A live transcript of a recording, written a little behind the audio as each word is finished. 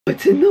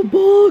What's in the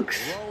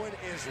box?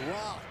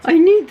 I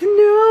need to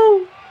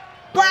know.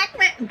 Black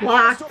man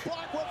blocked.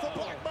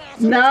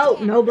 No,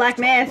 no black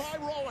mass.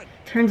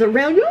 Turns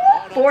around. Ooh,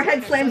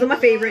 forehead slams are my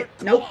favorite.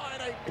 Nope.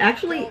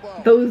 Actually,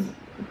 those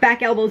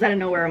back elbows out of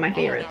nowhere are my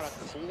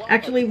favorites.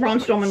 Actually, Braun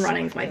Strowman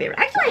running is my favorite.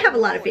 Actually, I have a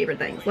lot of favorite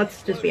things.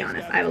 Let's just be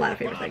honest. I have a lot of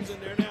favorite things. Boom!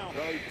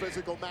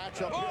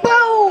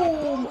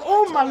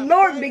 Oh my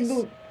lord, big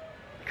boot.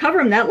 Cover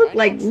him. That looked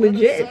like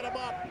legit.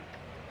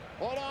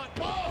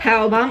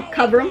 Powerbomb.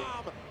 Cover him.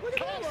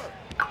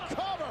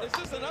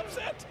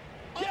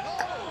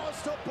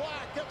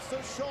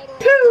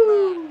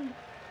 Two.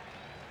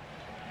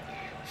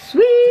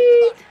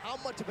 Sweet. How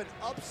much of an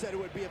upset it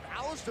would be if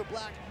Aleister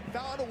Black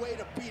found a way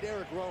to beat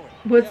Rowan.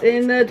 What's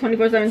in the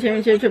 24/7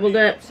 championship triple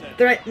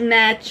threat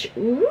match?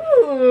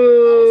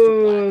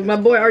 Ooh, my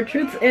boy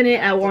R-Truth's in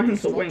it. I want him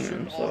to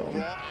win, so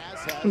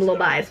I'm a little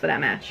biased for that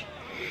match.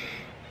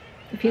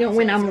 If he don't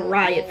win, I'm a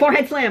riot.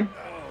 Forehead slam.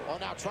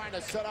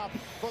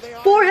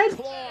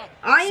 Forehead.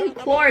 Iron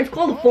claw. It's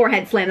called a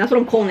forehead slam. That's what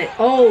I'm calling it.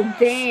 Oh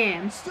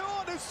damn.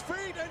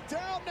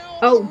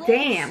 Oh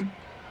damn.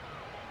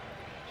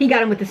 He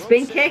got him with the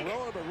spin kick.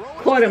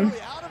 Caught him.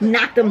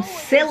 Knocked him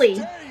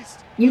silly.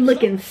 You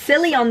looking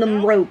silly on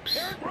them ropes.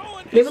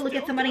 You ever look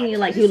at somebody and you're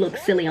like, you look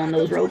silly on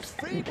those ropes?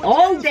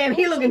 Oh damn,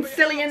 he looking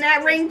silly in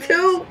that ring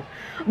too.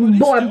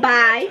 Boy,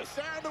 bye.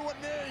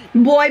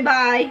 Boy,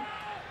 bye.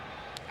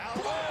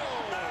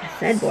 I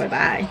said boy,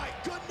 bye.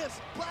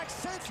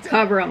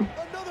 Cover him.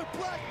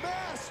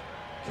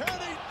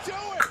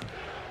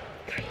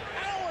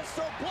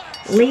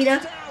 Lita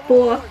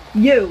for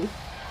you.